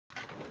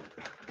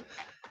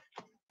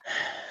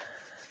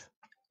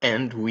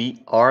And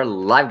we are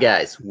live,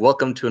 guys.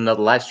 Welcome to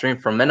another live stream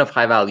from Men of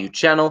High Value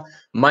channel.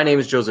 My name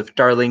is Joseph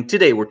Darling.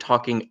 Today we're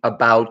talking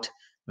about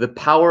the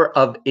power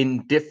of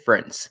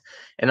indifference.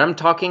 And I'm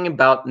talking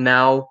about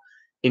now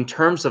in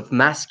terms of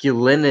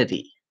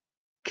masculinity,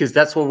 because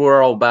that's what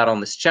we're all about on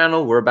this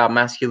channel. We're about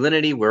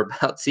masculinity. We're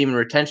about semen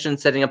retention,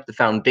 setting up the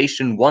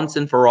foundation once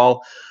and for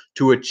all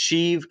to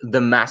achieve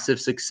the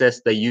massive success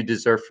that you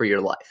deserve for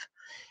your life.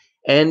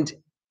 And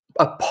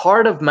a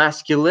part of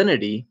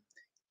masculinity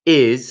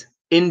is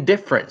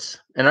indifference.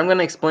 And I'm going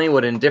to explain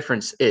what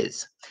indifference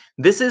is.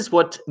 This is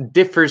what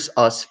differs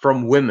us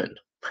from women.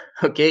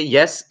 Okay,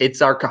 yes, it's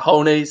our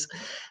cojones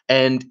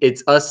and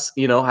it's us,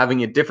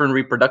 having a different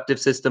reproductive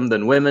system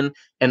than women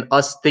and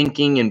us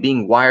thinking and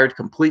being wired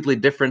completely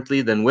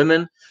differently than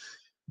women.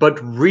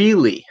 But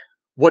really,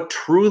 what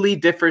truly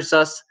differs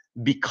us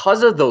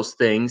because of those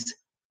things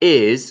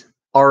is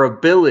our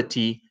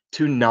ability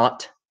to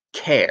not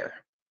care.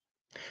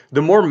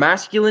 The more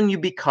masculine you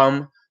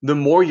become, the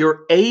more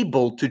you're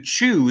able to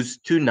choose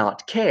to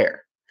not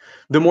care.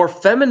 The more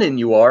feminine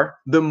you are,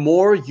 the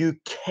more you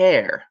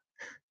care.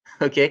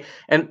 Okay,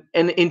 and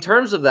in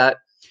terms of that,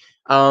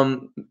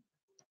 um,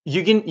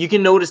 you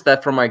can notice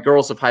that from my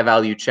Girls of High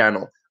Value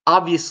channel.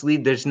 Obviously,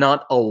 there's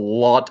not a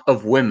lot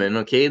of women.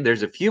 Okay,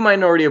 there's a few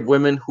minority of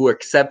women who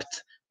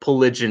accept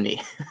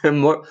polygyny.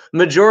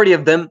 Majority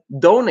of them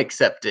don't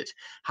accept it.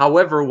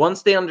 However,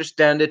 once they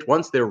understand it,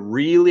 once they're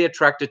really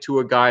attracted to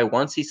a guy,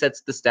 once he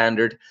sets the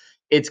standard,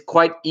 it's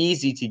quite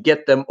easy to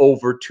get them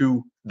over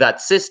to that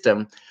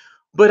system.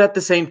 But at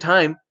the same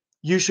time,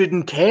 you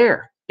shouldn't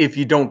care if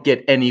you don't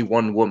get any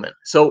one woman.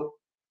 So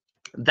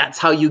that's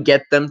how you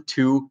get them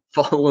to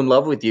fall in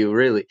love with you,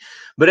 really.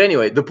 But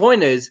anyway, the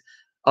point is,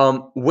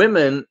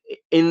 women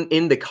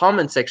in the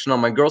comment section on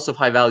my Girls of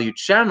High Value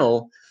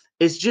channel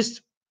is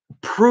just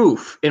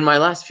proof in my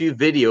last few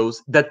videos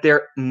that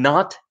they're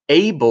not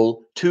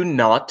able to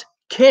not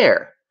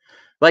care.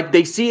 Like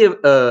they see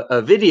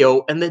a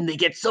video and then they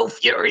get so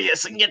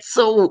furious and get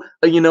so,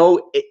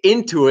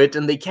 into it,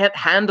 and they can't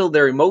handle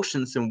their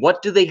emotions. And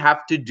what do they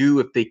have to do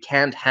if they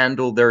can't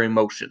handle their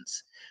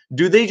emotions?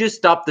 Do they just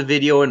stop the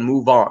video and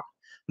move on?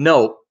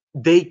 No,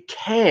 they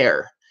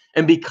care.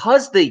 And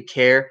because they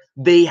care,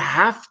 they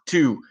have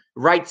to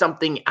write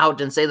something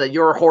out and say that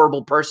you're a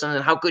horrible person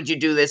and how could you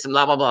do this and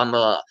blah, blah, blah,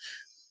 blah.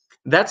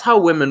 That's how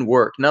women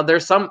work. Now,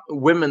 there's some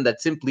women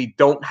that simply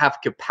don't have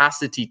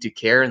capacity to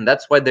care, and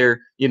that's why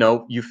they're,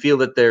 you feel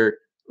that they're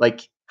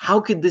like, how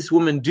could this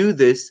woman do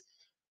this?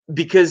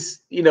 Because,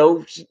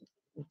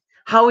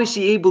 how is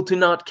she able to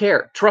not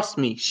care? Trust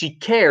me, she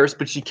cares,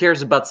 but she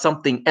cares about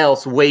something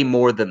else way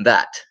more than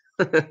that.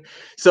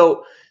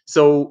 so,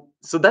 so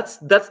that's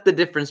the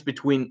difference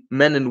between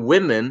men and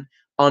women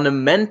on a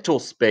mental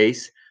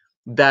space,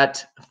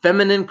 that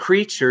feminine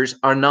creatures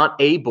are not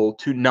able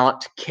to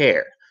not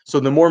care. So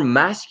the more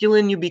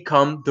masculine you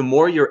become, the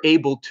more you're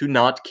able to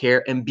not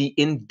care and be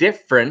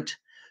indifferent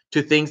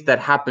to things that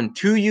happen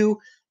to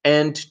you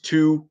and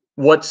to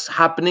what's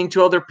happening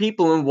to other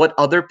people and what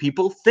other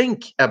people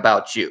think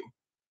about you.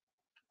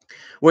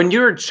 When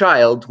you're a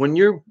child, when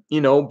you're,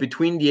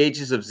 between the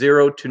ages of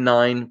 0 to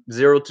 9,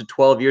 0 to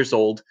 12 years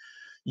old,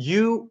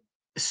 you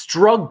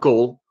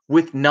struggle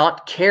with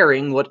not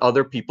caring what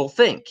other people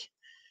think.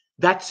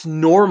 That's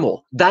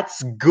normal.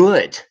 That's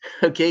good.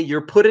 Okay,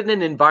 you're put in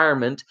an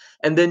environment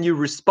and then you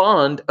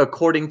respond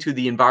according to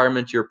the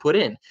environment you're put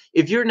in.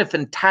 If you're in a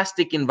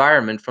fantastic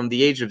environment from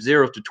the age of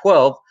 0 to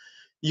 12,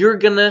 you're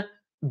gonna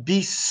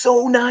be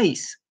so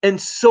nice and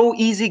so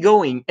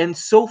easygoing and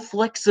so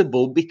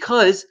flexible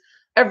because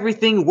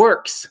everything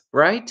works,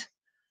 right?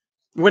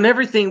 When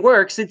everything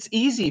works, it's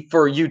easy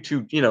for you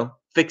to,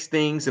 fix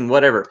things and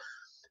whatever.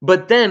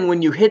 But then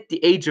when you hit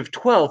the age of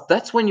 12,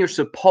 that's when you're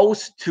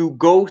supposed to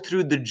go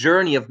through the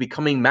journey of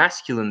becoming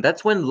masculine.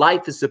 That's when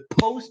life is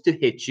supposed to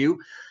hit you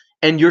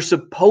and you're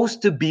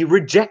supposed to be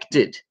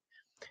rejected.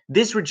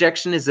 This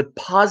rejection is a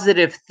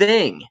positive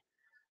thing.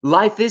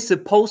 Life is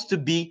supposed to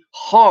be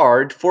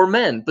hard for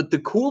men. But the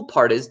cool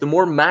part is, the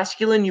more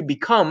masculine you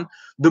become,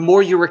 the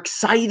more you're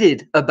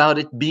excited about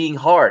it being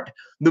hard.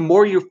 The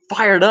more you're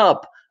fired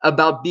up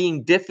about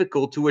being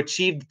difficult to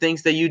achieve the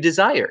things that you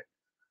desire.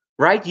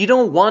 Right? You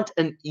don't want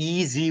an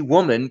easy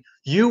woman.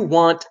 You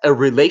want a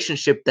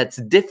relationship that's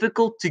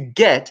difficult to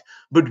get,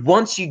 but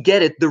once you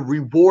get it, the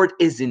reward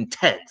is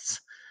intense.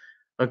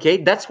 Okay?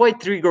 That's why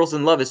Three Girls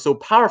in Love is so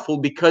powerful,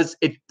 because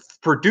it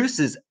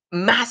produces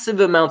massive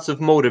amounts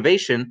of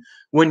motivation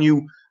when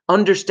you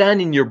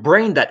understand in your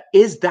brain that,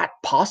 is that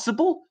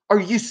possible? Are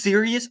you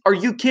serious? Are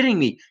you kidding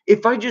me?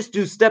 If I just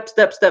do step,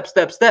 step, step,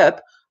 step,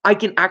 step, I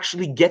can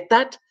actually get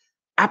that?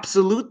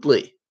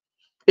 Absolutely.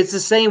 It's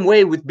the same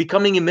way with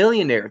becoming a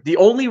millionaire. The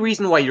only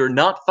reason why you're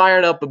not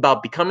fired up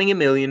about becoming a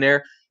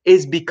millionaire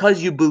is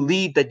because you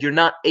believe that you're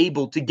not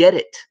able to get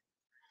it.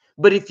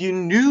 But if you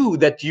knew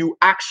that you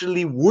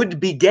actually would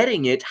be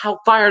getting it, how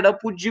fired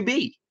up would you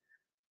be?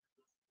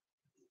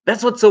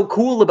 That's what's so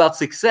cool about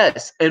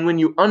success. And when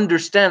you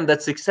understand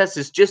that success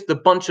is just a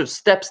bunch of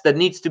steps that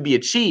needs to be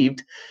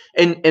achieved,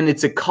 and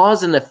it's a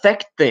cause and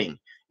effect thing.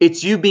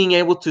 It's you being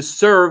able to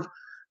serve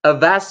a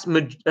vast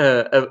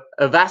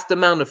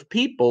amount of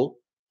people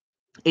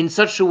in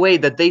such a way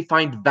that they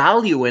find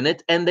value in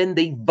it, and then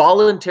they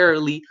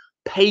voluntarily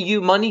pay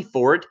you money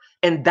for it,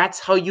 and that's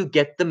how you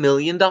get the $1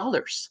 million.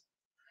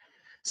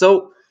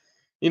 So,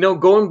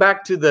 going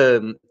back to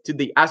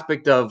the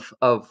aspect of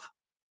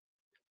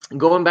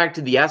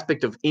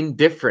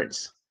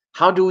indifference,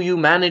 how do you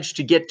manage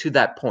to get to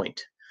that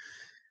point?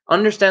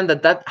 Understand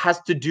that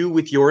has to do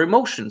with your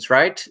emotions,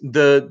 right?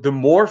 The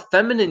more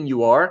feminine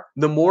you are,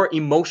 the more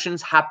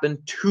emotions happen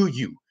to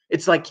you.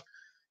 It's like,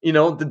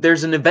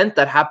 there's an event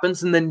that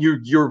happens, and then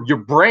your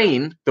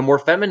brain, the more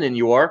feminine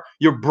you are,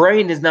 your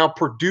brain is now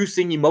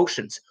producing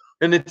emotions,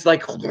 and it's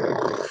like,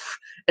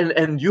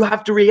 and you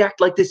have to react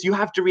like this, you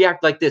have to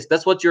react like this.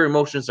 That's what your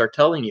emotions are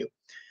telling you.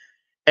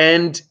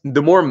 And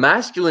the more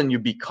masculine you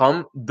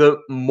become, the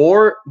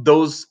more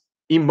those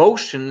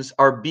emotions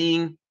are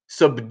being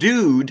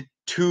subdued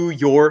to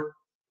your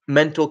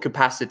mental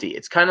capacity.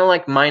 It's kind of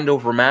like mind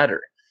over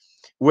matter,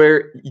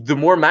 where the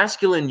more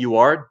masculine you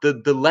are,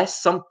 the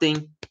less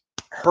something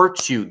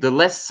hurts you, the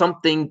less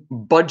something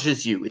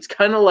budges you. It's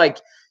kind of like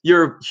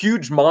you're a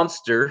huge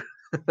monster,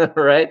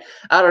 right?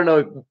 I don't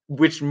know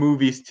which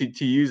movies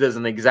to use as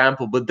an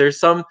example, but there's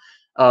some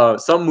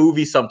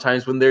movies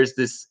sometimes when there's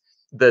this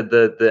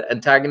the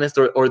antagonist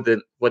or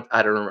the what,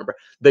 I don't remember,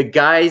 the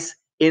guys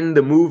in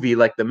the movie,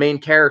 like the main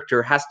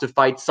character has to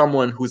fight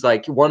someone who's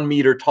like 1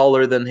 meter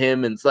taller than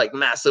him and it's like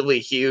massively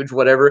huge,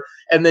 whatever,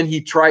 and then he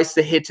tries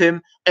to hit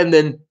him and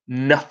then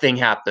nothing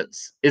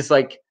happens. It's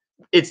like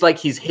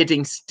he's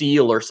hitting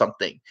steel or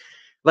something.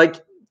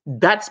 Like,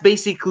 that's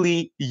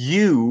basically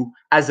you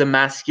as a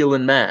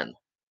masculine man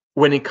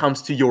when it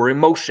comes to your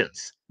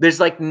emotions. There's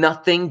like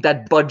nothing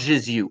that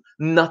budges you,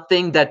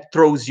 nothing that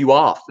throws you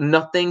off,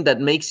 nothing that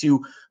makes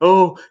you,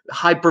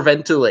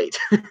 hyperventilate.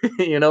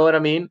 You know what I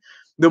mean?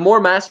 The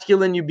more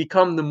masculine you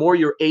become, the more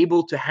you're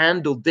able to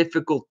handle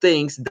difficult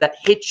things that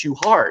hit you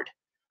hard.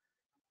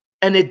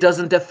 And it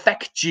doesn't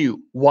affect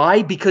you.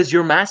 Why? Because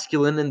you're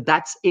masculine, and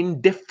that's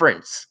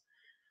indifference.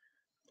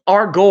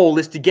 Our goal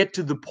is to get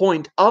to the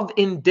point of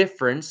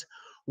indifference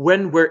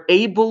when we're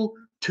able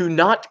to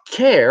not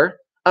care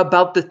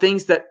about the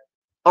things that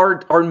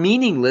are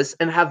meaningless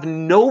and have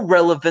no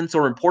relevance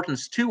or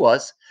importance to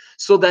us,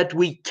 so that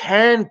we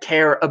can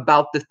care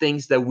about the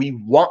things that we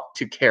want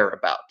to care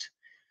about.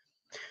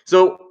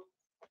 So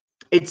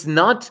it's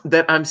not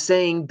that I'm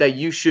saying that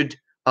you should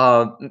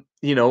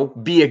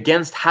be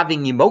against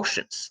having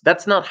emotions.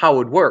 That's not how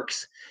it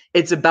works.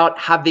 It's about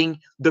having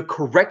the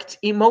correct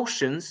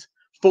emotions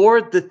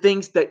for the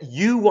things that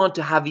you want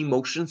to have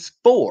emotions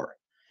for.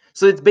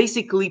 So it's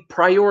basically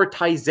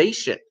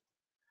prioritization.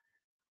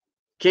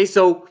 Okay,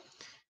 so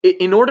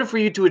in order for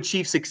you to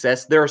achieve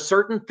success, there are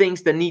certain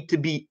things that need to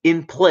be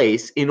in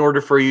place in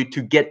order for you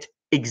to get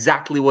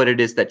exactly what it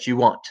is that you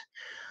want.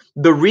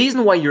 The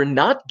reason why you're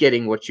not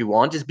getting what you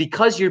want is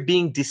because you're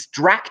being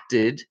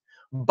distracted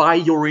by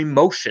your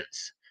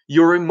emotions.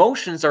 Your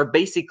emotions are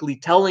basically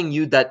telling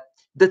you that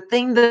the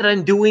thing that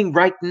I'm doing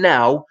right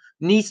now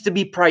needs to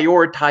be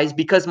prioritized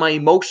because my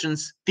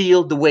emotions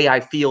feel the way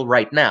I feel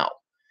right now.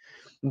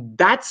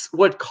 That's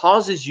what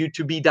causes you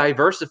to be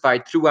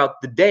diversified throughout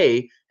the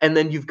day. And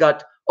then you've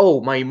got,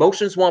 my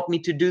emotions want me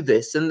to do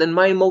this, and then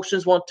my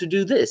emotions want to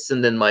do this,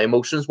 and then my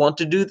emotions want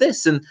to do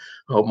this, and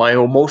my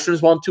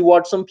emotions want to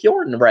watch some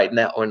porn right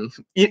now. And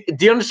do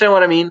you understand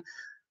what I mean?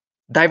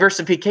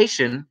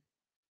 Diversification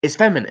is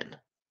feminine,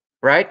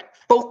 right?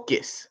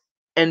 Focus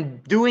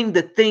and doing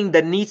the thing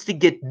that needs to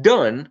get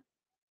done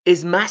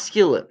is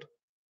masculine.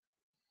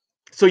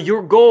 So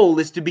your goal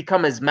is to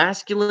become as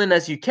masculine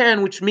as you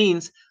can, which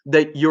means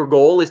that your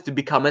goal is to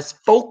become as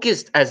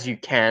focused as you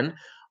can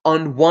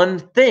on one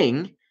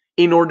thing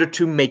in order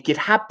to make it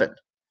happen.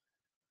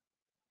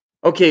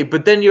 Okay,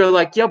 but then you're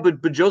like, yeah, but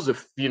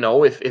Joseph,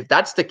 if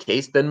that's the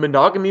case, then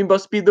monogamy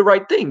must be the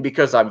right thing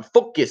because I'm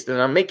focused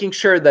and I'm making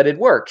sure that it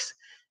works.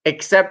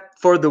 Except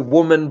for the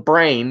woman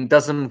brain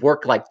doesn't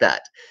work like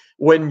that.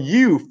 When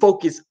you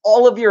focus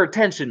all of your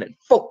attention and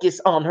focus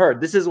on her,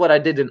 this is what I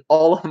did in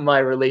all of my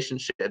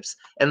relationships.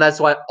 And that's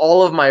why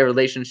all of my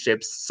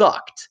relationships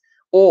sucked.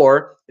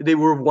 Or they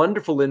were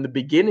wonderful in the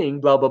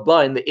beginning, blah, blah, blah,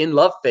 in the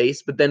in-love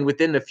phase. But then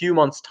within a few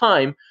months'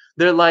 time,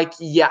 they're like,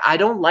 yeah, I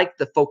don't like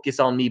the focus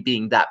on me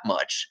being that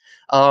much.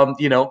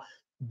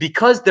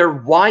 Because they're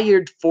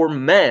wired for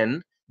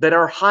men that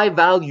are high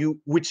value,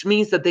 which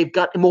means that they've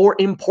got more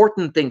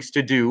important things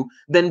to do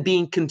than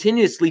being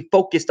continuously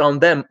focused on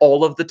them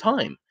all of the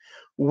time.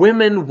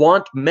 Women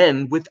want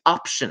men with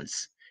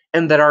options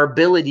and that our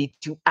ability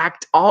to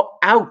act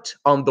out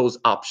on those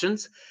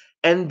options,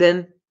 and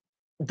then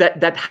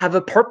that have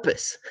a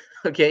purpose.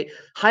 Okay,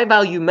 high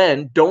value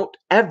men don't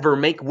ever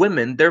make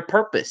women their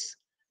purpose.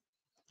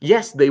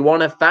 Yes, they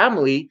want a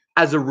family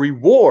as a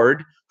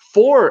reward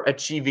for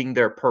achieving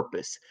their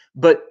purpose,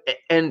 but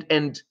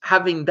and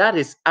having that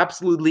is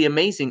absolutely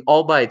amazing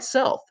all by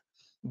itself.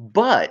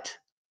 But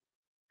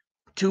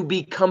to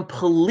be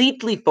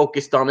completely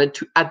focused on it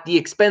at the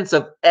expense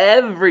of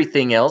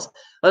everything else,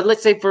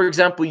 Let's say, for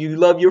example, you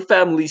love your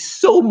family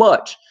so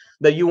much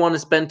that you want to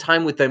spend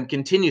time with them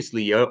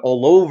continuously,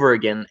 all over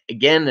again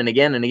and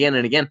again and again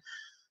and again.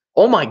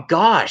 Oh my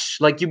gosh,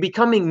 like you're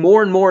becoming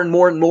more and more and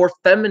more and more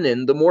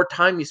feminine the more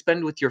time you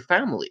spend with your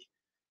family.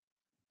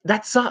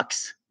 That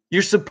sucks.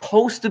 You're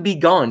supposed to be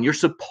gone. You're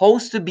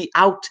supposed to be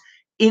out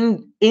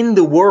in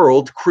the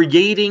world,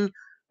 creating,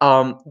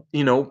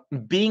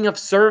 being of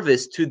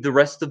service to the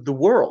rest of the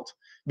world.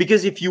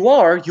 Because if you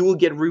are, you will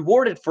get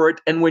rewarded for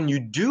it. And when you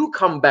do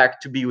come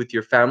back to be with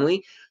your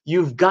family,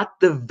 you've got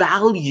the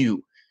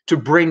value to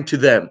bring to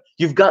them.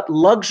 You've got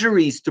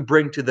luxuries to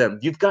bring to them.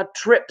 You've got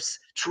trips,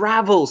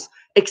 travels,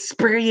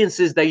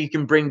 experiences that you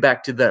can bring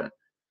back to them.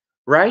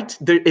 Right?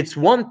 It's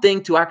one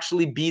thing to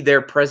actually be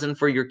there present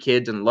for your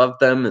kids and love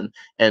them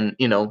and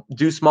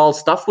do small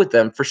stuff with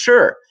them, for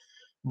sure.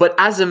 But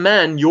as a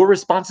man, your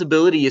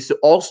responsibility is to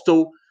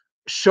also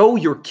show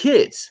your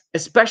kids,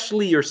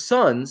 especially your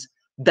sons,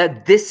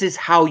 that this is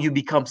how you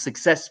become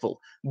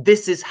successful.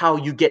 This is how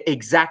you get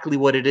exactly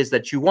what it is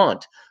that you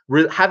want.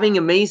 Having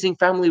amazing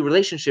family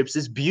relationships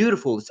is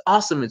beautiful. It's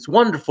awesome. It's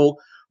wonderful.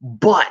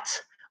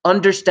 But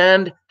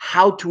understand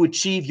how to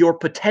achieve your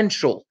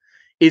potential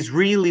is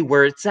really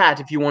where it's at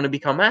if you want to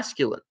become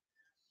masculine.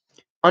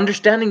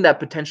 Understanding that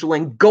potential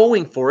and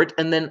going for it,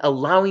 and then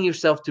allowing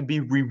yourself to be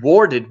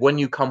rewarded when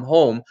you come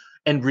home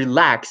and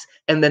relax,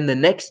 and then the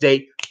next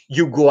day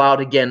you go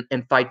out again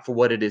and fight for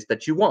what it is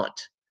that you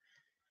want.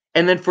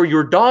 And then for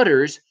your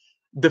daughters,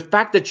 the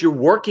fact that you're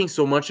working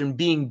so much and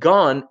being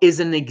gone is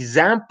an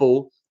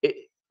example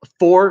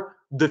for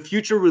the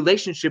future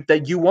relationship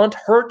that you want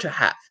her to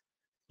have.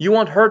 You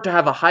want her to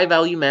have a high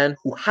value man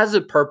who has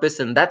a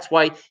purpose, and that's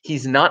why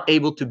he's not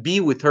able to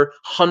be with her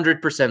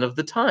 100% of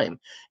the time.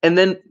 And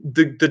then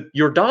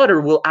your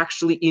daughter will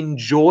actually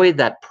enjoy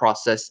that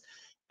process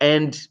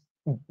and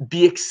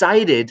be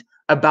excited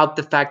about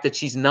the fact that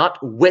she's not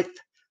with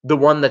the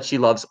one that she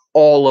loves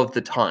all of the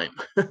time,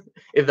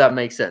 if that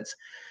makes sense.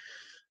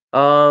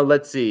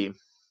 Let's see.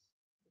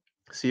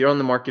 So you're on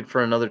the market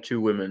for another 2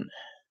 women.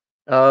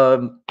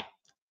 Of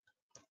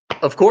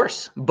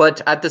course, but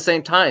at the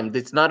same time,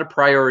 it's not a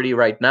priority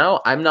right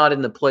now. I'm not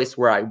in the place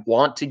where I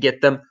want to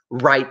get them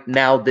right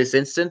now, this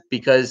instant,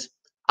 because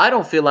I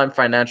don't feel I'm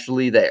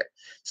financially there.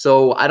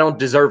 So I don't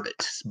deserve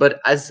it.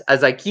 But as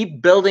I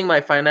keep building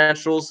my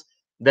financials,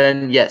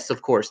 then yes,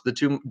 of course, the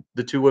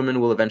two women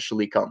will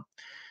eventually come.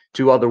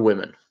 2 other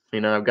women.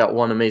 I've got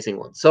one amazing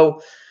one. So,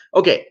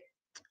 okay,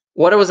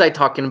 what was I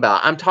talking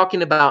about? I'm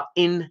talking about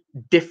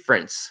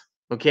indifference.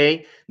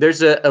 Okay,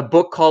 there's a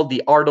book called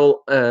The Art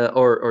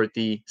or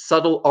The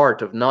Subtle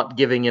Art of Not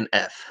Giving an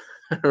F.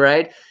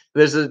 Right?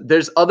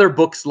 There's other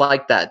books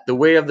like that, The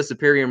Way of the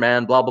Superior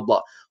Man, blah blah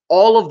blah.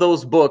 All of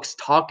those books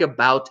talk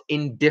about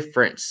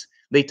indifference.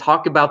 They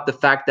talk about the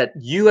fact that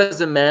you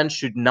as a man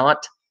should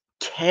not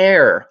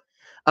care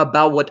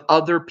about what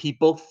other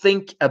people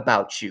think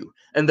about you.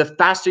 And the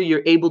faster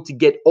you're able to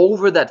get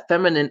over that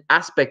feminine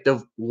aspect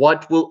of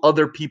what will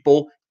other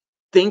people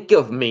think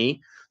of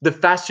me, the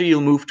faster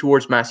you'll move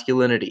towards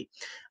masculinity.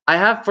 I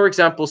have, for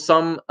example,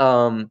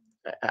 I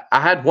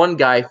had one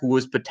guy who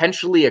was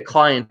potentially a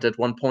client at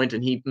one point,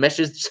 and he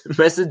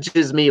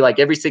messages me like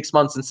every 6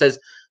 months and says,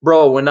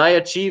 bro, when I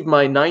achieve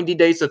my 90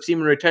 days of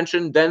semen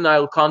retention, then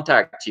I'll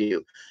contact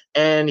you.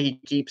 And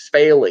he keeps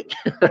failing,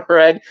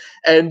 right?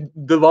 And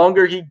the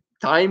longer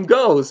time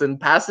goes and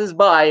passes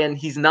by, and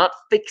he's not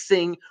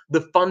fixing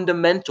the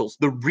fundamentals,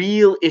 the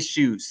real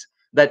issues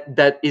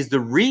that is the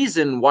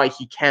reason why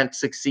he can't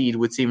succeed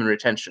with semen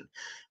retention.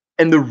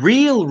 And the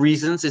real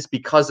reasons is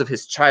because of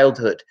his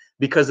childhood,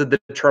 because of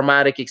the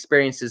traumatic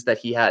experiences that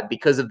he had,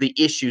 because of the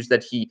issues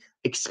that he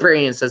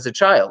experienced as a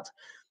child.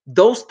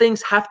 Those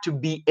things have to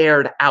be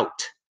aired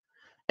out.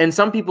 And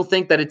some people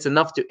think that it's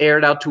enough to air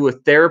it out to a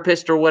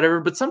therapist or whatever,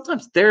 but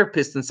sometimes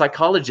therapists and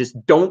psychologists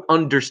don't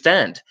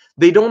understand.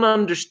 They don't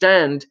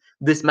understand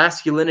this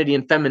masculinity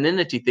and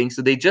femininity thing,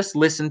 so they just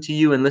listen to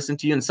you,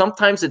 and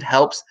sometimes it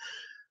helps.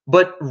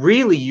 But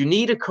really, you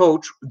need a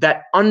coach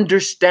that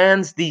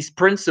understands these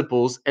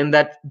principles and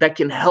that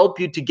can help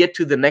you to get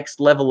to the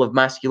next level of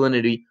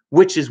masculinity,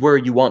 which is where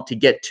you want to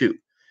get to.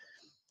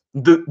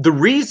 The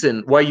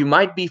reason why you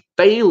might be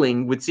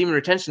failing with semen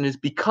retention is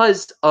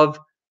because of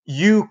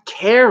you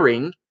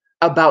caring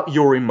about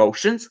your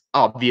emotions,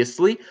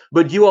 obviously,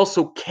 but you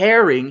also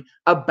caring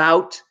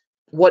about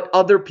what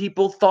other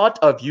people thought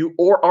of you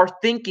or are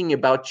thinking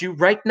about you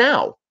right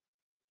now.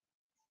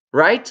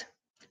 Right?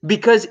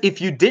 Because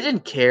if you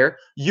didn't care,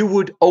 you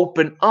would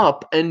open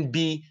up and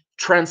be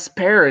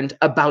transparent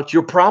about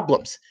your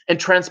problems and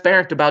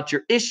transparent about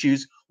your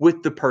issues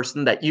with the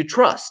person that you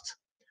trust.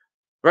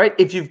 Right?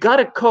 If you've got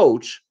a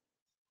coach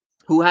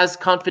who has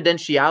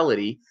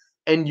confidentiality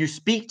and you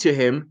speak to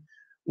him,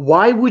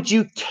 why would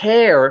you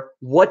care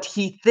what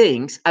he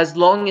thinks as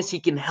long as he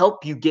can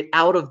help you get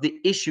out of the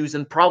issues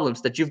and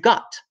problems that you've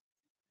got?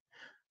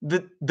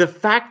 The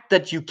fact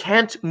that you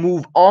can't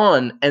move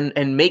on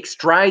and make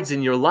strides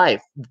in your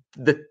life,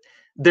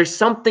 there's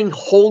something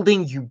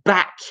holding you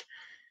back.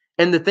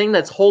 And the thing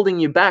that's holding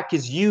you back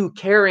is you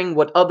caring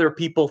what other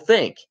people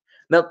think.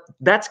 Now,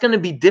 that's going to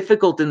be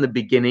difficult in the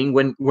beginning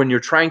when you're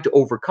trying to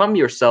overcome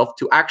yourself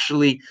to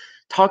actually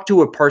talk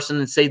to a person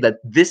and say that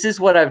this is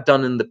what I've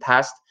done in the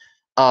past.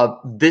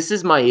 This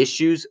is my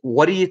issues.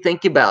 What do you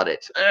think about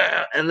it?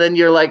 And then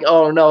you're like,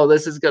 oh no,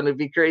 this is going to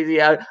be crazy.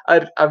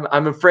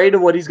 I'm afraid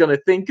of what he's going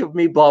to think of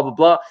me, blah, blah,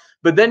 blah.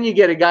 But then you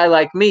get a guy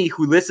like me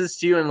who listens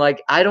to you and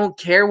like, I don't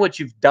care what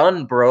you've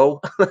done, bro.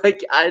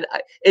 Like,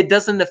 it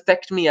doesn't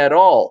affect me at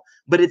all,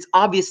 but it's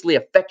obviously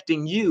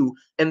affecting you.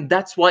 And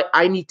that's why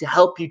I need to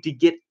help you to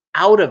get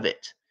out of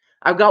it.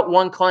 I've got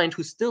one client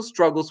who still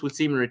struggles with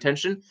semen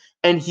retention,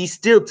 and he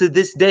still to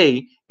this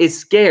day is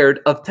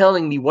scared of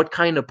telling me what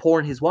kind of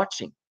porn he's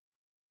watching.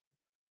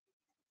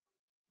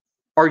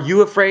 Are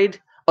you afraid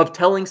of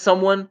telling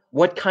someone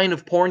what kind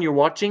of porn you're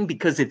watching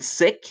because it's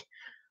sick?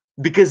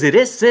 Because it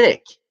is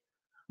sick.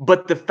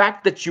 But the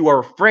fact that you are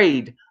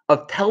afraid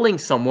of telling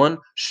someone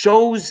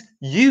shows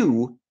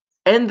you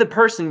and the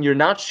person you're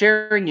not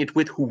sharing it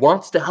with who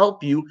wants to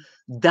help you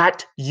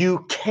that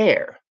you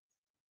care.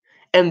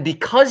 And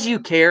because you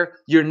care,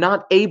 you're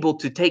not able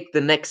to take the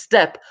next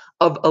step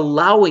of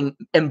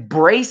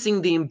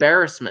embracing the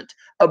embarrassment,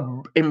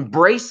 of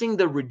embracing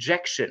the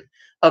rejection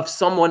of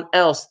someone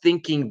else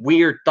thinking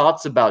weird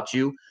thoughts about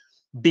you,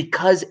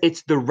 because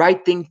it's the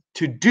right thing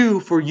to do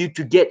for you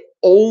to get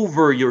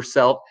over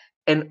yourself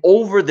and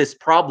over this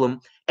problem,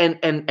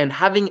 and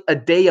having a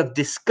day of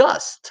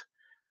disgust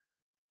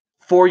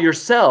for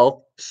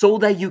yourself so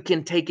that you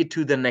can take it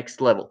to the next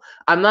level.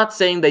 I'm not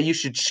saying that you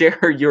should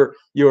share your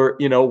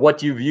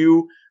what you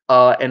view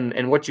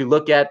and what you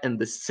look at and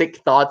the sick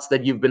thoughts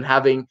that you've been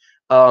having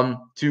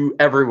to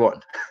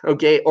everyone,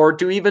 okay, or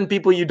to even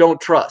people you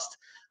don't trust.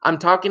 I'm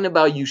talking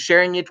about you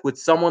sharing it with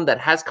someone that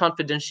has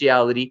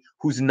confidentiality,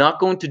 who's not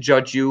going to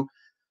judge you.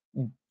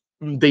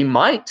 They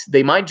might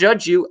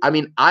judge you. I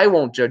mean, I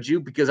won't judge you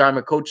because I'm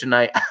a coach and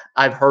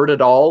I've heard it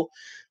all,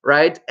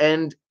 right?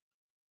 And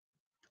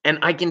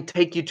I can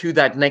take you to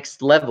that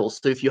next level.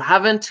 So if you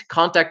haven't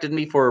contacted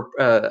me for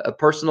a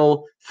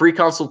personal free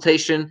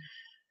consultation,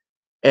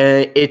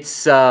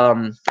 it's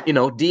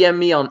DM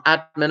me on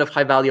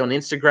 @men-of-high-value on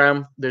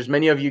Instagram. There's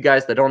many of you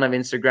guys that don't have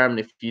Instagram, and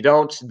if you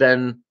don't,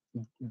 then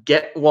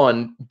get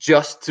one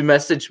just to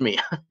message me.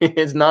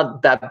 It's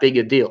not that big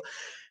a deal.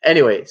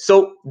 Anyway,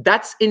 so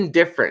that's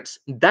indifference.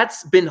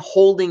 That's been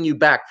holding you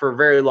back for a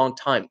very long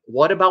time.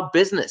 What about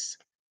business,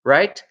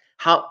 right?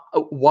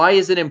 Why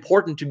is it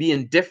important to be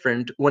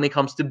indifferent when it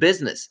comes to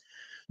business?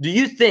 Do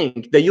you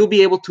think that you'll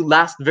be able to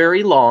last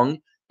very long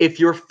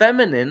if you're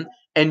feminine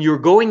and you're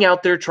going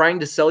out there trying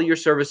to sell your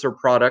service or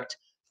product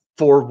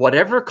for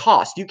whatever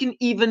cost? You can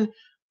even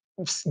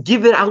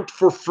give it out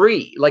for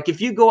free. Like if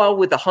you go out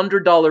with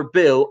 $100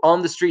 bill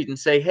on the street and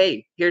say,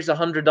 hey, here's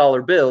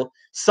 $100 bill,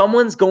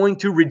 someone's going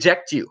to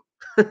reject you.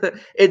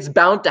 It's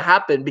bound to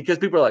happen because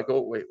people are like,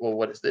 oh, wait, well,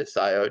 what is this?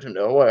 I don't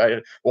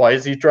know. Why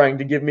is he trying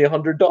to give me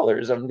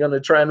 $100? I'm going to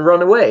try and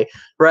run away,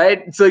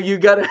 right? So you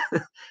got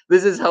to,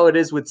 this is how it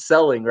is with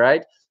selling,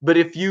 right? But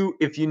if you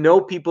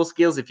know people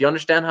skills, if you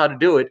understand how to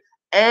do it,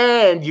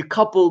 and you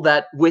couple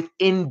that with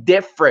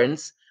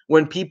indifference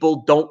when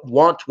people don't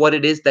want what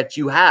it is that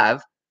you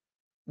have,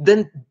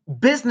 then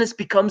business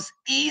becomes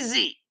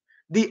easy.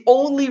 The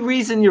only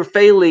reason you're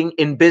failing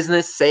in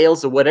business,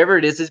 sales, or whatever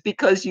it is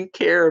because you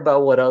care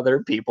about what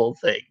other people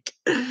think.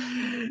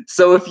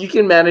 So if you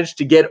can manage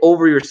to get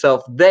over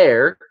yourself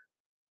there,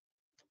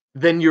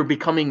 then you're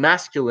becoming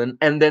masculine,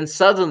 and then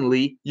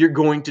suddenly you're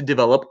going to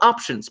develop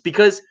options.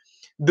 Because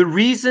the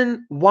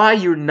reason why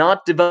you're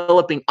not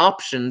developing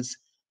options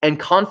and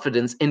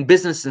confidence in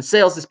business and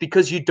sales is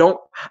because you don't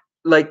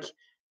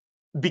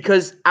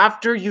because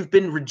after you've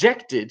been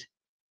rejected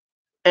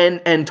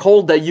and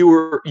told that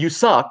you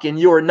suck and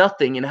you're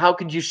nothing, and how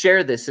could you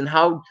share this, and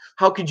how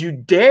could you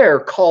dare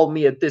call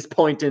me at this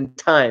point in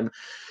time,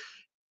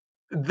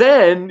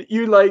 then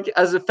you, like,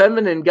 as a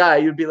feminine guy,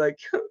 you'd be like,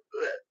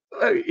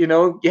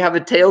 you have a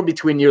tail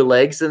between your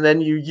legs, and then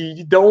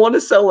you don't want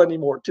to sell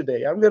anymore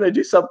today. I'm gonna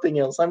do something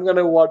else. I'm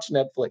gonna watch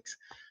Netflix,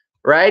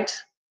 right?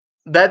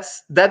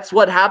 That's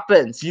what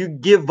happens. You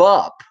give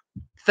up.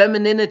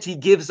 Femininity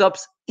gives up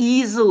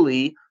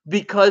easily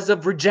because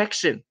of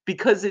rejection,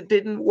 because it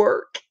didn't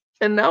work,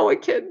 and now I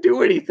can't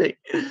do anything.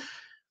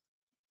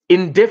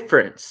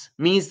 Indifference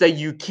means that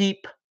you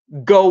keep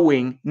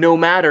going no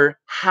matter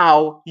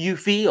how you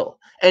feel.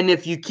 And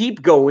if you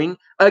keep going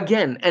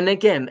again and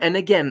again and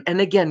again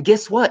and again,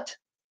 guess what?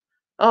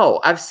 Oh,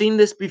 I've seen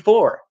this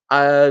before.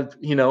 I've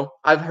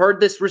heard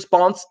this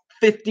response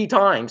 50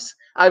 times.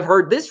 I've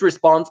heard this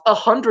response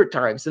 100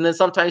 times. And then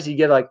sometimes you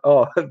get like,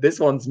 oh, this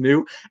one's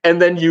new.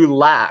 And then you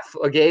laugh.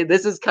 Okay.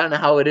 This is kind of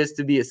how it is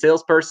to be a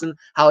salesperson,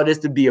 how it is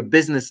to be a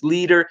business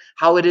leader,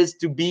 how it is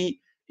to be,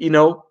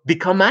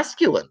 become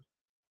masculine.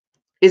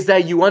 Is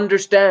that you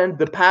understand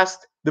the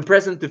past, the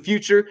present, the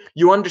future.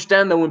 You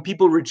understand that when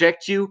people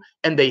reject you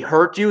and they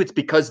hurt you, it's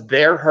because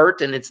they're hurt,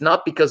 and it's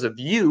not because of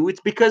you.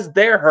 It's because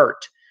they're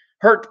hurt.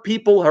 Hurt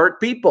people hurt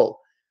people.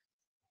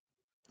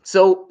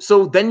 So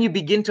then you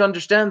begin to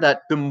understand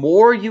that the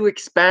more you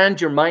expand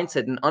your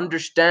mindset and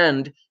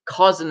understand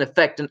cause and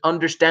effect and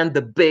understand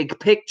the big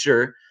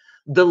picture,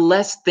 the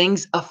less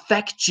things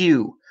affect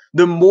you.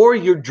 The more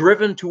you're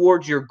driven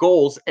towards your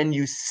goals and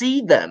you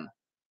see them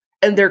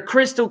and they're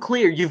crystal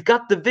clear, you've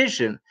got the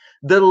vision,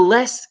 the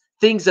less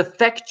things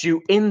affect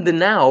you in the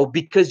now,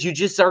 because you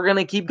just are going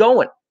to keep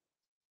going.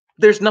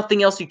 There's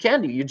nothing else you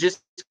can do. You're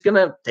just going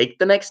to take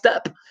the next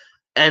step.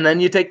 And then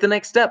you take the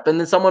next step, and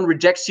then someone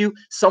rejects you,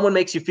 someone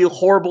makes you feel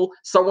horrible,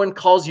 someone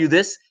calls you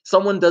this,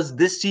 someone does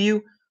this to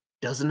you.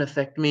 Doesn't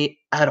affect me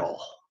at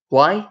all.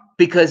 Why?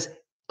 Because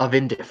of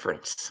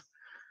indifference.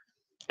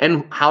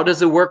 And how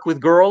does it work with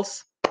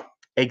girls?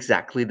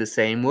 Exactly the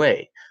same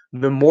way.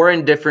 The more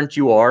indifferent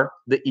you are,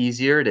 the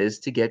easier it is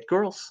to get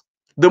girls.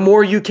 The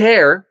more you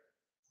care,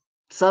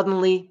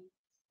 suddenly,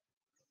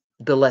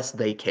 the less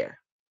they care.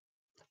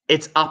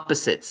 It's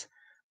opposites.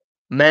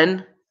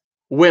 Men,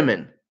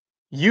 women.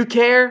 You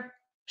care,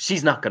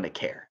 she's not going to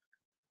care.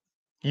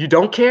 You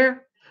don't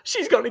care,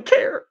 she's going to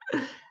care.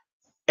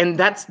 And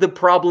that's the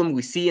problem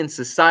we see in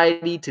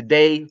society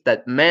today,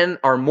 that men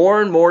are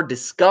more and more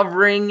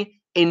discovering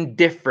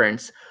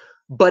indifference.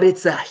 But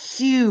it's a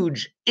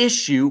huge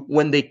issue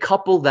when they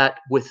couple that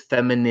with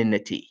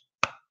femininity.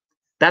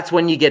 That's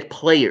when you get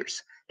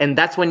players. And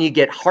that's when you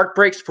get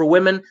heartbreaks for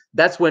women.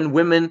 That's when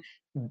women,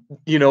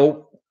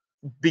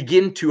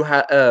 begin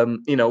to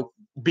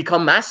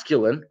become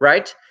masculine,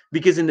 right?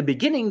 Because in the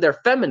beginning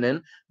they're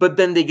feminine, but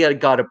then they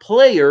got a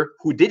player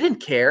who didn't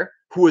care,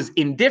 who was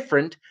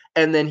indifferent,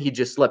 and then he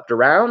just slept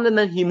around, and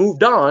then he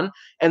moved on,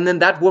 and then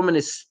that woman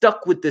is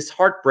stuck with this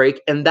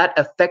heartbreak, and that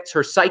affects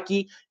her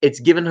psyche.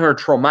 It's given her a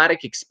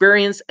traumatic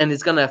experience, and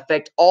it's going to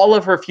affect all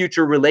of her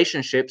future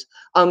relationships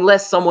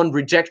unless someone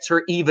rejects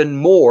her even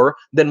more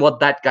than what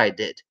that guy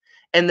did.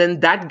 And then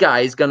that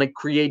guy is going to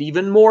create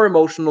even more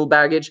emotional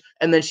baggage.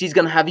 And then she's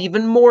going to have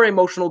even more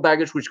emotional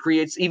baggage, which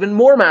creates even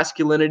more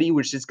masculinity,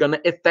 which is going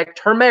to affect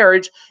her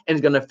marriage, and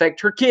is going to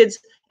affect her kids,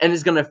 and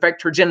is going to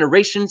affect her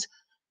generations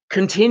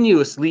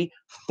continuously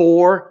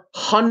for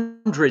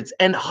hundreds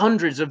and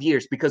hundreds of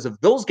years, because of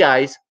those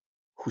guys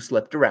who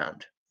slept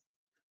around.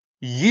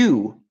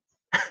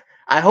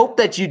 I hope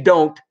that you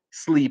don't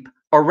sleep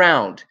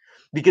around,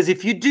 because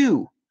if you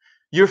do,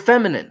 you're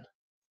feminine.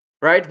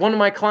 Right? One of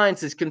my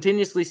clients is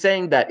continuously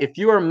saying that if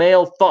you are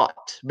male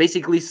thought,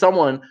 basically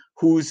someone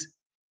who's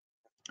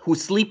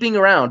sleeping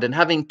around and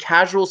having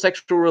casual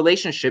sexual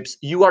relationships,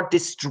 you are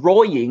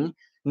destroying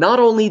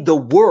not only the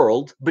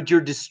world, but you're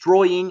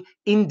destroying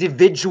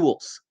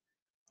individuals.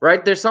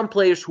 Right? There's some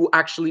players who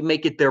actually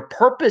make it their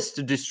purpose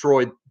to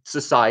destroy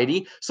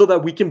society so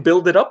that we can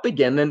build it up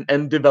again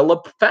and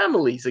develop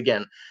families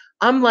again.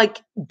 I'm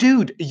like,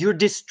 dude, you're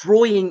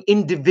destroying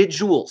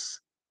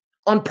individuals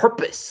on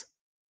purpose.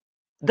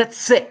 That's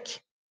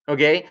sick.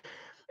 Okay.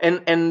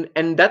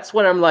 And that's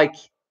what I'm like.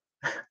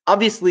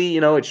 Obviously,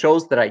 it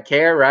shows that I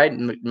care, right?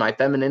 And my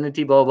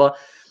femininity, blah, blah.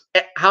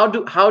 How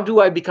do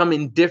I become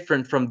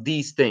indifferent from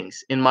these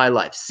things in my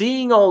life?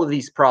 Seeing all of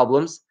these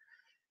problems,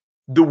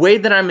 the way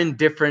that I'm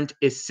indifferent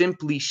is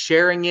simply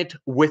sharing it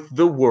with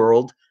the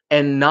world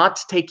and not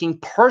taking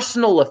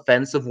personal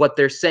offense of what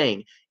they're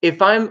saying.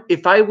 If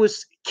I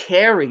was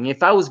caring,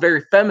 if I was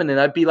very feminine,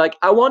 I'd be like,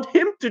 I want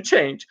him to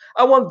change.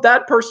 I want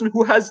that person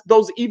who has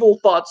those evil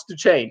thoughts to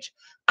change.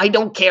 I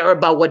don't care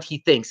about what he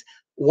thinks.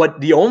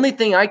 The only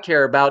thing I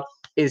care about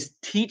is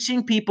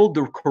teaching people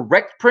the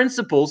correct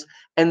principles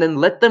and then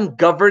let them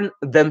govern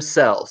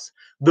themselves.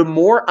 The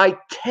more I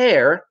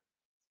care,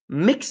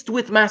 mixed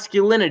with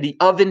masculinity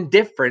of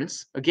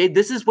indifference, okay,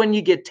 this is when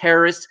you get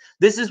terrorists,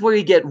 this is where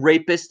you get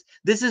rapists,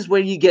 this is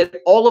where you get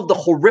all of the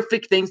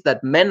horrific things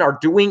that men are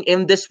doing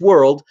in this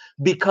world,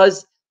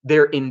 because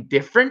they're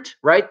indifferent,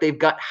 right? They've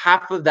got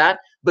half of that,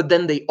 but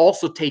then they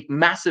also take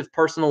massive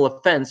personal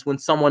offense when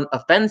someone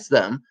offends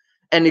them,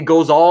 and it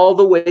goes all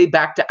the way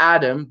back to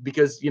Adam,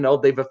 because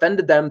they've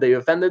offended them, they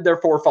offended their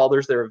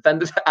forefathers, they're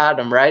offended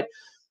Adam, right?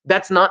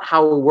 That's not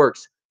how it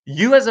works.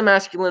 You as a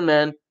masculine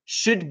man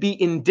should be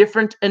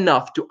indifferent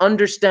enough to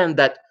understand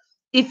that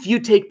if you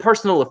take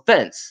personal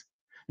offense,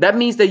 that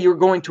means that you're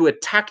going to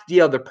attack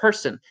the other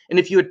person. And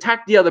if you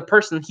attack the other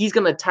person, he's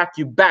going to attack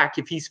you back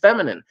if he's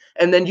feminine.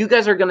 And then you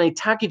guys are going to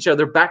attack each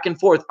other back and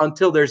forth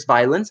until there's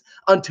violence,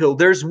 until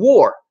there's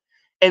war.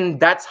 And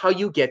that's how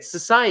you get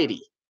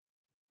society.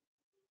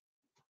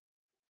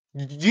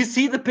 Do you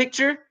see the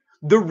picture?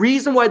 The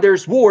reason why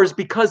there's war is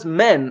because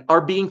men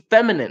are being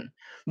feminine.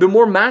 The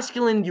more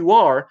masculine you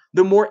are,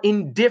 the more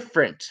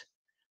indifferent,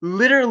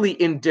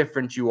 literally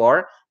indifferent you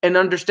are, and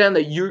understand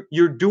that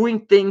you're doing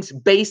things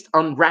based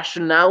on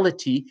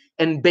rationality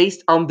and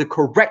based on the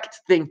correct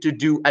thing to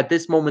do at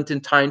this moment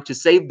in time to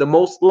save the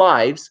most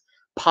lives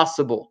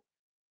possible.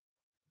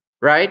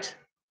 Right?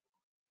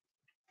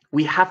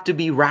 We have to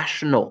be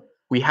rational.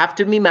 We have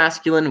to be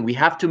masculine. We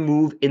have to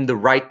move in the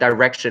right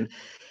direction.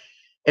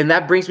 And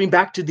that brings me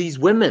back to these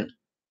women.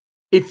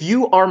 If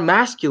you are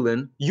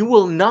masculine, you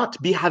will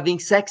not be having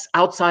sex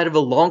outside of a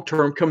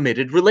long-term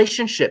committed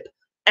relationship.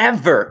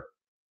 Ever.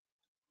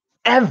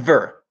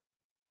 Ever.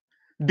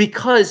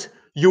 Because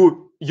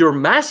you're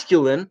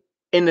masculine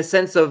in the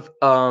sense of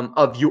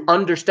you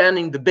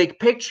understanding the big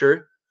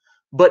picture,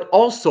 But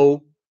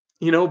also,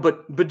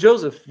 but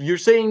Joseph, you're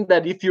saying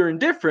that if you're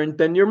indifferent,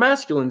 then you're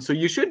masculine, so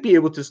you should be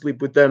able to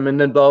sleep with them, and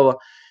then blah blah.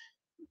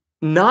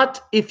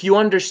 Not if you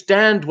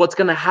understand what's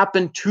going to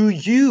happen to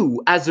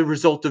you as a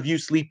result of you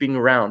sleeping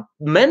around.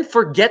 Men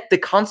forget the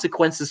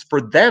consequences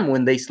for them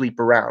when they sleep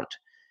around.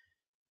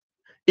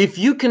 If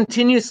you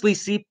continuously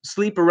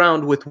sleep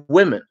around with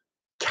women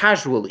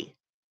casually,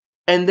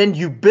 and then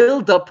you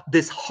build up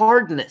this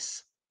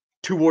hardness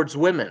towards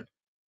women,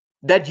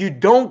 that you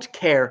don't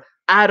care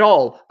at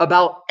all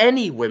about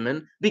any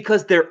women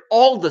because they're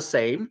all the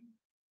same,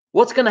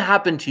 what's going to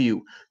happen to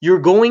you? You're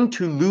going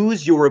to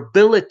lose your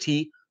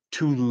ability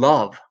to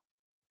love.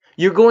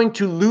 You're going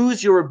to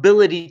lose your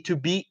ability to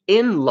be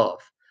in love.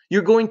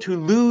 You're going to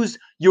lose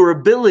your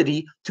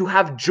ability to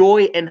have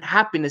joy and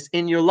happiness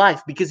in your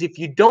life, because if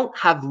you don't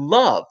have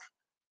love,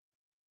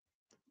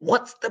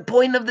 what's the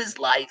point of this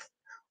life?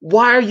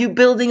 Why are you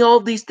building all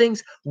these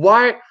things?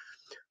 Why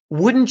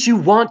wouldn't you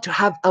want to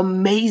have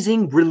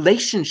amazing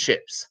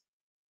relationships?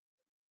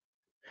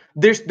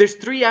 There's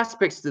three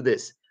aspects to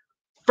this.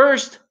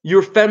 First,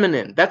 you're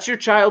feminine. That's your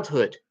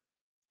childhood.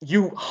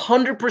 You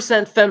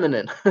 100%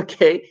 feminine,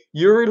 okay?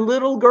 You're a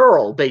little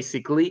girl,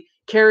 basically,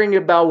 caring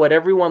about what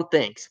everyone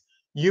thinks.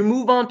 You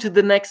move on to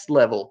the next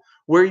level,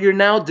 where you're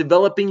now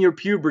developing your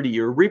puberty,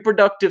 your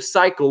reproductive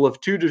cycle of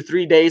 2 to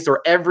 3 days,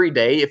 or every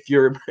day if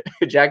you're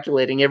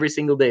ejaculating every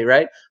single day,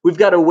 right? We've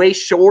got a way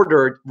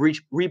shorter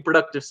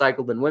reproductive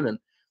cycle than women.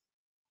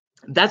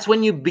 That's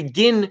when you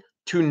begin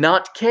to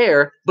not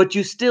care, but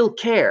you still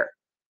care,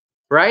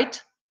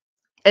 right?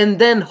 And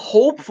then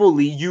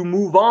hopefully you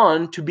move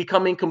on to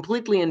becoming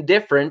completely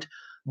indifferent,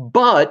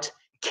 but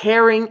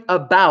caring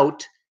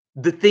about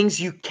the things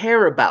you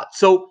care about.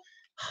 So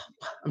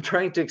I'm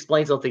trying to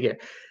explain something here.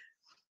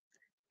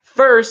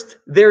 First,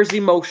 there's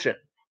emotion,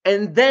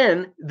 and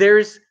then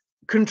there's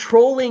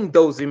controlling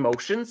those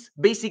emotions,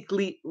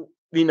 basically,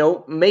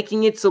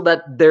 making it so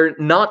that they're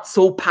not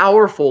so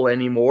powerful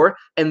anymore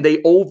and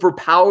they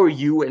overpower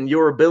you and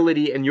your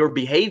ability and your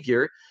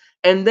behavior.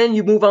 And then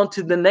you move on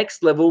to the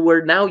next level,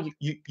 where now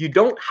you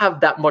don't have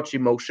that much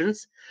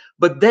emotions,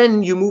 but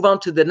then you move on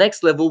to the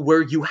next level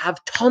where you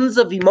have tons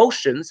of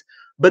emotions,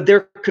 but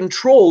they're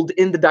controlled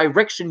in the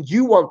direction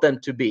you want them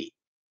to be.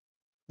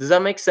 Does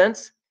that make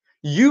sense?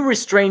 You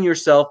restrain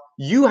yourself.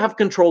 You have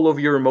control over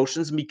your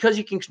emotions. And because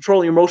you can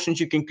control your emotions,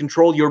 you can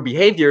control your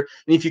behavior.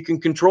 And if you can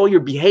control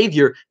your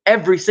behavior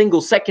every single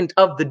second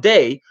of the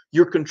day,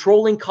 you're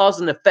controlling cause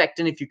and effect.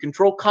 And if you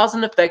control cause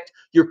and effect,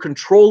 you're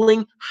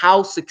controlling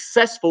how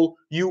successful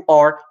you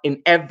are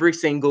in every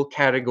single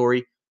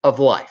category of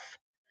life.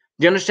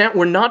 Do you understand?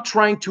 We're not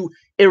trying to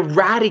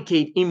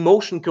eradicate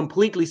emotion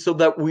completely so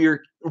that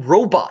we're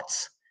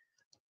robots.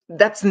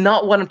 That's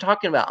not what I'm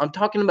talking about. I'm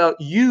talking about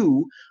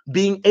you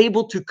being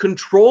able to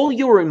control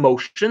your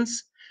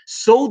emotions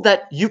so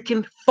that you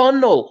can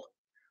funnel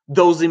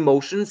those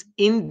emotions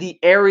in the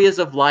areas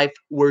of life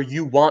where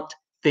you want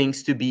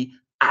things to be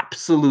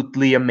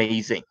absolutely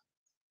amazing.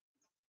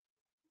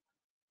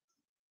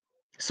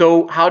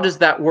 So how does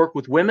that work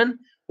with women?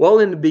 Well,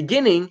 in the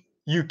beginning,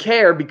 you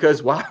care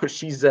because, wow,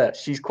 she's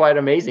quite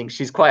amazing.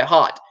 She's quite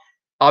hot.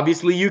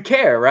 Obviously, you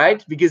care,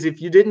 right? Because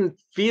if you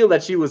didn't feel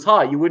that she was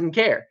hot, you wouldn't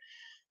care.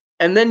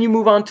 And then you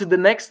move on to the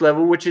next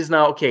level, which is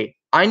now, okay,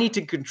 I need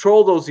to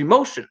control those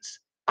emotions.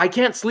 I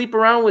can't sleep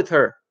around with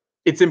her.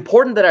 It's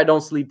important that I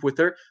don't sleep with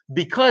her,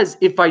 because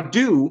if I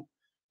do,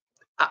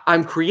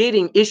 I'm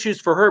creating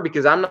issues for her,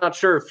 because I'm not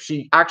sure if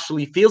she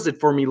actually feels it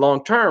for me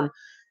long term.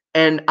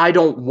 And I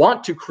don't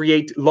want to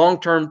create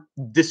long-term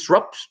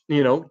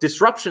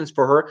disruptions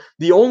for her.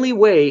 The only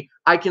way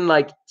I can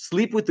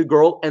sleep with the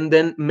girl and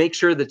then make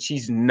sure that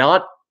she's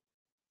not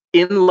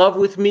in love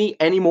with me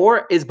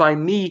anymore is by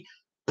me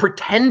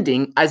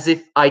pretending as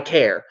if I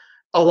care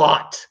a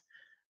lot.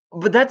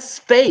 But that's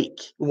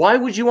fake. Why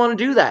would you want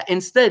to do that?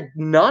 Instead,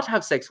 not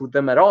have sex with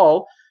them at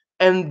all,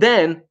 and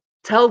then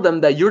tell them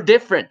that you're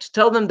different.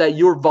 Tell them that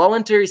you're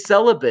voluntary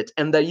celibate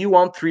and that you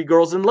want 3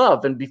 girls in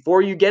love. And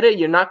before you get it,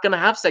 you're not going to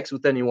have sex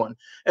with anyone.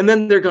 And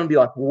then they're going to be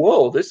like,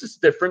 whoa, this is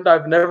different.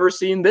 I've never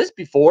seen this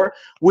before,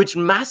 which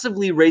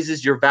massively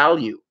raises your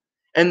value.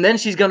 And then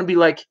she's going to be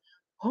like,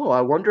 oh,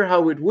 I wonder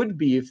how it would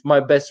be if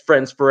my best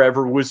friends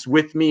forever was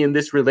with me in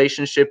this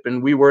relationship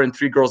and we were in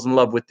 3 girls in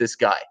love with this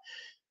guy.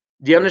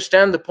 Do you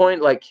understand the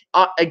point?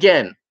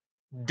 Again,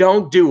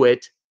 don't do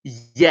it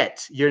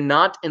yet. You're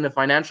not in a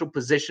financial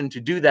position to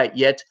do that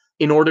yet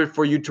in order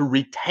for you to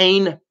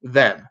retain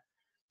them.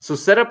 So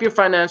set up your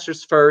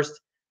finances first,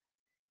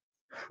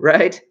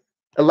 right?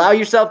 Allow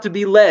yourself to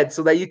be led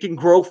so that you can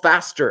grow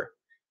faster.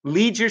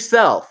 Lead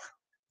yourself.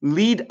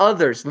 Lead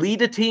others.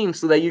 Lead a team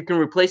so that you can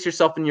replace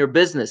yourself in your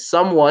business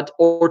somewhat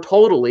or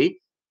totally.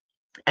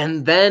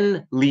 And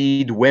then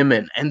lead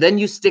women. And then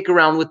you stick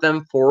around with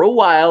them for a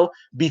while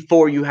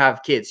before you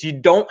have kids. You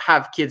don't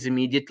have kids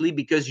immediately,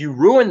 because you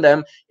ruin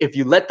them if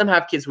you let them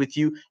have kids with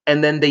you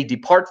and then they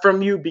depart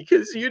from you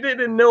because you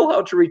didn't know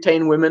how to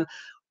retain women.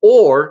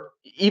 Or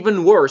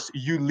even worse,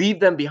 you leave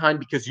them behind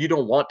because you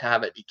don't want to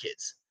have any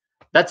kids.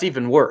 That's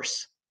even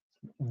worse.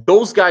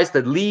 those guys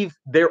that leave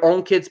their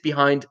own kids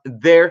behind,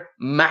 they're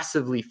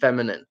massively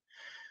feminine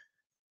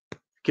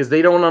because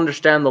they don't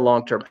understand the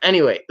long term.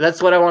 Anyway,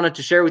 that's what I wanted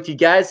to share with you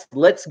guys.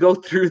 Let's go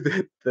through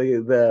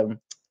the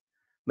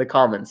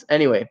comments.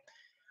 Anyway,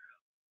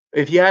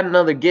 if you had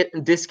another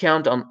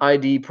discount on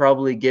ID,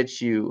 probably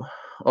gets you,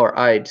 or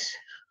I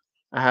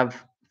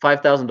have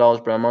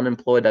 $5,000, but I'm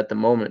unemployed at the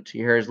moment.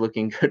 Your hair is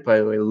looking good, by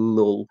the way.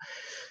 Lol.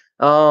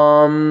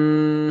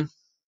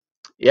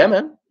 Yeah,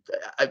 man.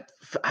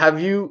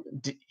 Have you?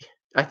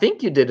 I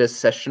think you did a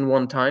session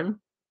one time.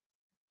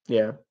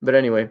 Yeah, but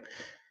anyway,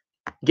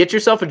 get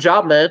yourself a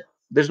job, man.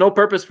 There's no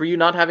purpose for you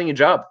not having a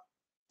job.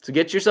 So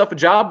get yourself a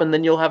job, and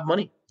then you'll have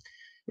money.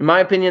 In my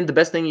opinion, the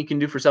best thing you can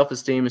do for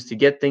self-esteem is to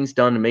get things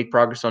done and make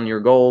progress on your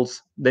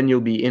goals. Then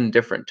you'll be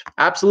indifferent.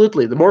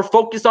 Absolutely. The more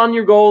focused on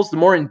your goals, the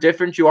more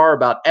indifferent you are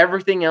about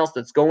everything else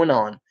that's going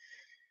on.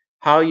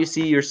 How you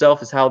see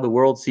yourself is how the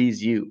world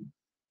sees you.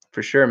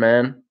 For sure,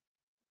 man.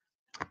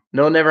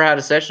 No, never had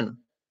a session.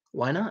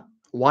 Why not?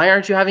 Why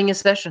aren't you having a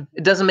session?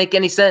 It doesn't make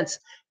any sense.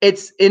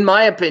 It's, in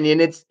my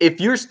opinion, it's,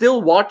 if you're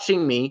still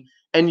watching me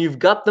and you've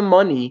got the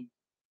money,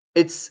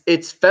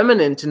 it's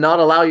feminine to not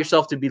allow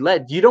yourself to be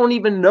led. You don't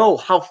even know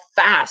how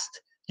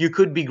fast you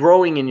could be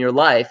growing in your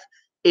life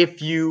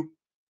if you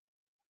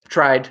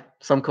tried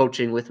some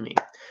coaching with me.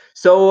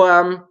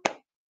 So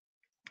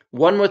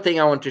one more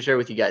thing I want to share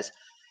with you guys.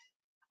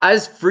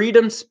 As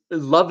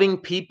freedom-loving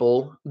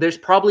people, there's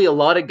probably a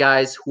lot of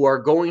guys who are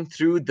going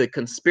through the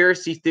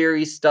conspiracy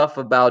theory stuff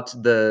about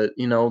the,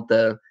 you know,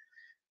 the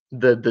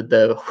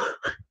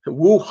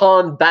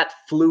Wuhan bat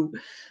flu,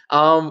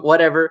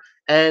 whatever,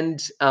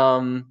 and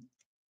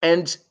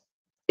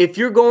if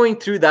you're going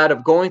through that,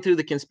 of going through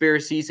the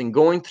conspiracies and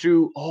going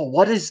through, oh,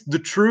 what is the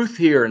truth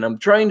here, and I'm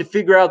trying to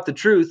figure out the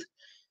truth,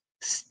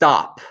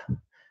 stop.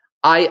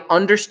 I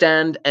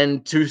understand,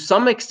 and to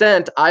some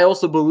extent, I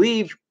also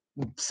believe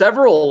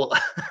several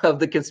of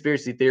the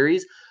conspiracy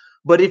theories.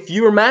 But if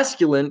you're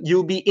masculine,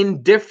 you'll be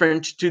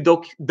indifferent to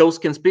those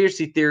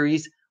conspiracy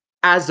theories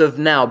as of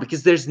now,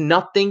 because there's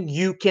nothing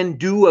you can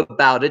do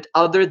about it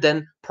other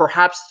than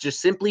perhaps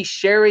just simply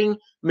sharing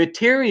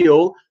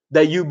material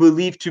that you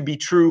believe to be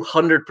true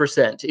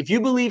 100%. If you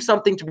believe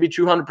something to be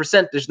true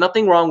 100%, there's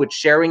nothing wrong with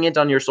sharing it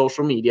on your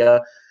social media.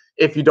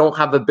 If you don't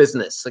have a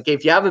business, okay,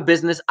 if you have a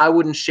business, I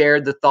wouldn't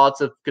share the thoughts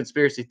of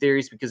conspiracy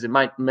theories because it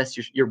might mess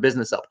your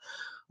business up.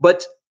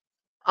 But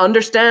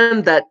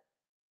understand that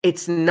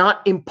it's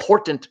not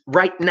important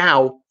right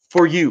now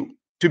for you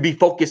to be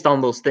focused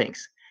on those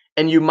things.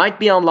 And you might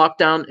be on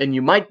lockdown and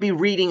you might be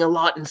reading a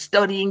lot and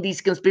studying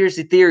these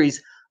conspiracy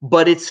theories,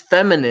 but it's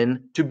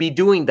feminine to be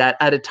doing that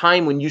at a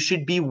time when you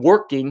should be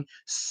working,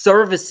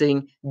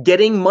 servicing,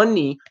 getting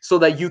money so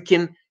that you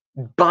can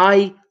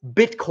buy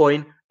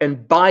Bitcoin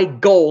and buy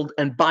gold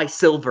and buy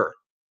silver.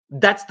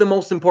 That's the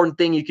most important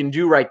thing you can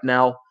do right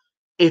now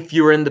if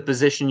you're in the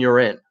position you're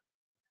in.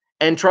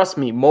 And trust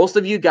me, most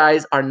of you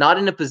guys are not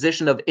in a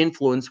position of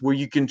influence where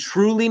you can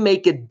truly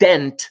make a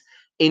dent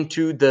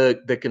into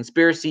the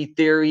conspiracy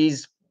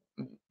theories,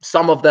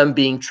 some of them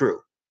being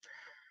true.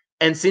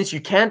 And since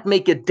you can't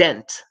make a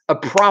dent, a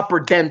proper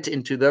dent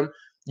into them,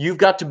 you've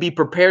got to be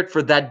prepared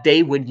for that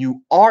day when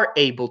you are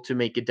able to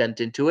make a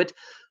dent into it,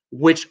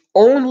 which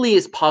only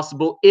is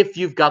possible if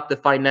you've got the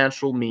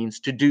financial means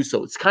to do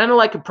so. It's kind of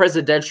like a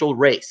presidential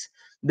race.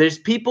 There's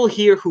people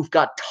here who've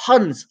got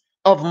tons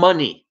of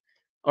money,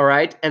 all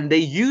right? And they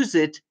use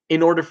it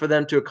in order for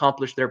them to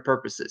accomplish their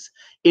purposes.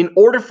 In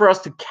order for us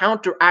to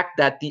counteract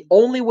that, the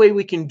only way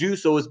we can do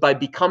so is by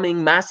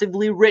becoming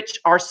massively rich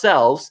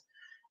ourselves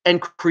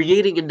and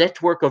creating a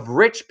network of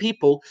rich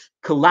people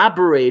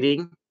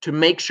collaborating to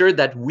make sure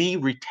that we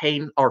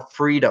retain our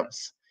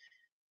freedoms,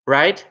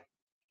 right?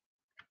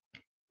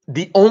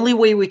 The only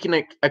way we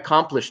can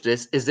accomplish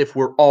this is if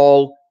we're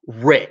all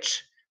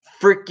rich,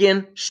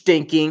 freaking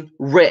stinking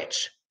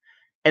rich.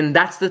 And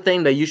that's the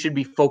thing that you should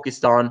be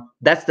focused on.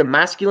 That's the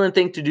masculine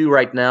thing to do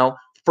right now.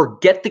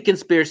 Forget the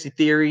conspiracy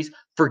theories,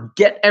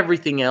 forget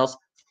everything else.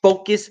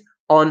 Focus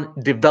on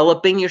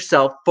developing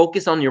yourself,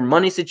 focus on your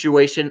money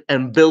situation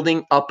and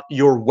building up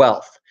your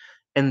wealth.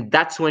 And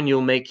that's when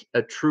you'll make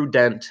a true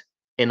dent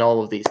in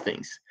all of these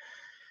things.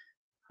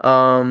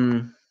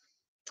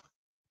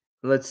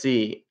 Let's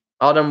see.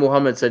 Adam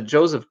Muhammad said,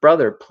 Joseph,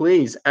 brother,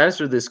 please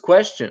answer this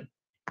question.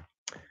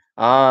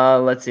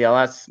 Let's see.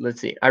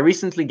 Let's see. I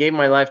recently gave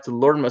my life to the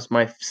Lord as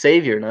my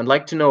Savior, and I'd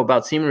like to know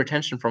about semen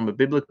retention from a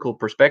biblical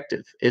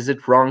perspective. Is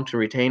it wrong to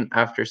retain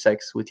after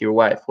sex with your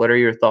wife? What are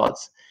your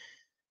thoughts?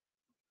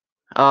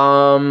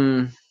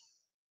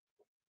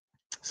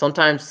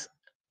 Sometimes,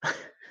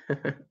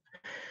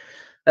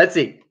 let's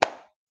see.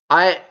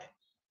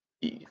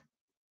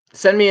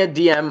 Send me a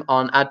DM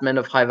on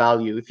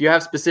 @menofhighvalue. If you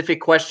have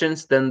specific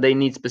questions, then they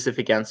need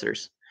specific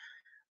answers.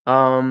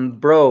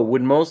 Bro,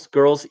 would most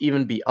girls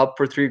even be up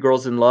for 3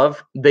 Girls in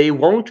Love? They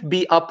won't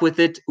be up with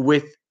it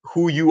with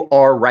who you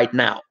are right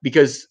now,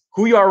 because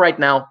who you are right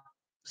now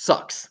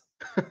sucks.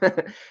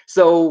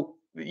 So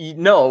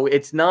no,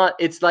 it's not.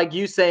 It's like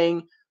you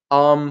saying,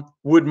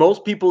 would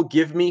most people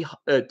give me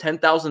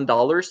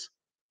 $10,000?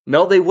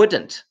 No, they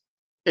wouldn't.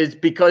 It's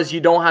because you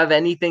don't have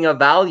anything of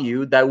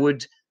value that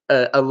would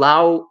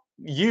allow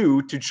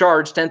you to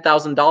charge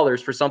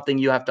 $10,000 for something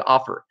you have to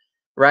offer,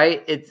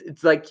 right?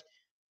 It's like,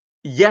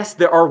 yes,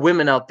 there are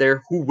women out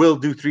there who will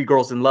do Three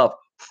Girls in Love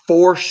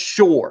for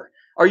sure.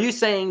 Are you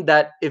saying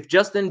that if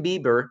Justin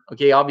Bieber,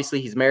 okay, obviously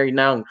he's married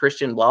now and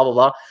Christian, blah blah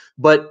blah,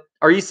 but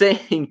are you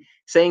saying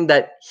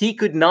that he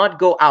could not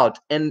go out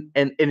and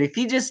if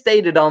he just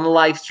stated on the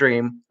live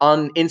stream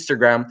on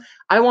Instagram,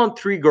 I want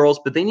three girls,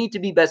 but they need to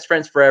be best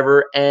friends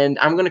forever, and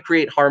I'm going to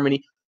create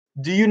harmony?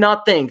 Do you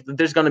not think that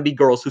there's going to be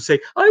girls who say,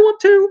 I want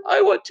to,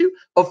 I want to?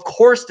 Of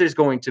course, there's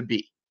going to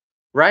be,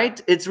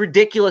 right? It's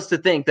ridiculous to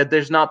think that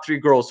there's not three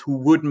girls who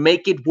would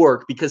make it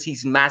work because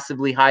he's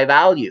massively high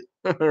value,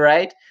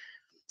 right?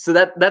 So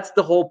that's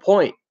the whole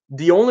point.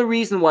 The only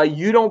reason why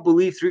you don't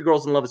believe Three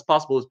Girls in Love is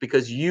possible is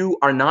because you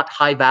are not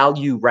high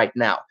value right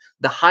now.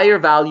 The higher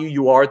value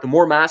you are, the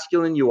more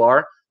masculine you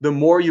are, the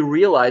more you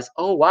realize,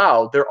 oh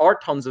wow, there are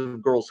tons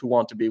of girls who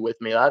want to be with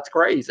me. That's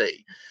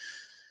crazy.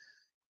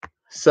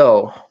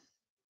 So,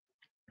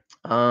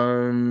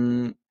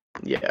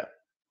 yeah.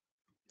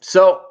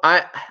 So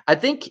I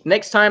think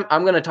next time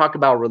I'm going to talk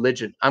about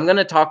religion. I'm going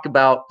to talk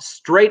about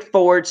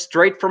straightforward,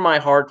 straight from my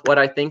heart, what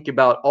I think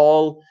about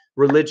all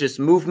religious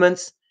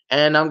movements,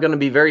 and I'm going to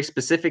be very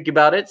specific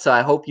about it. So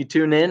I hope you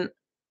tune in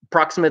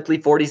approximately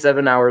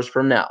 47 hours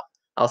from now.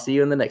 I'll see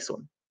you in the next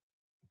one.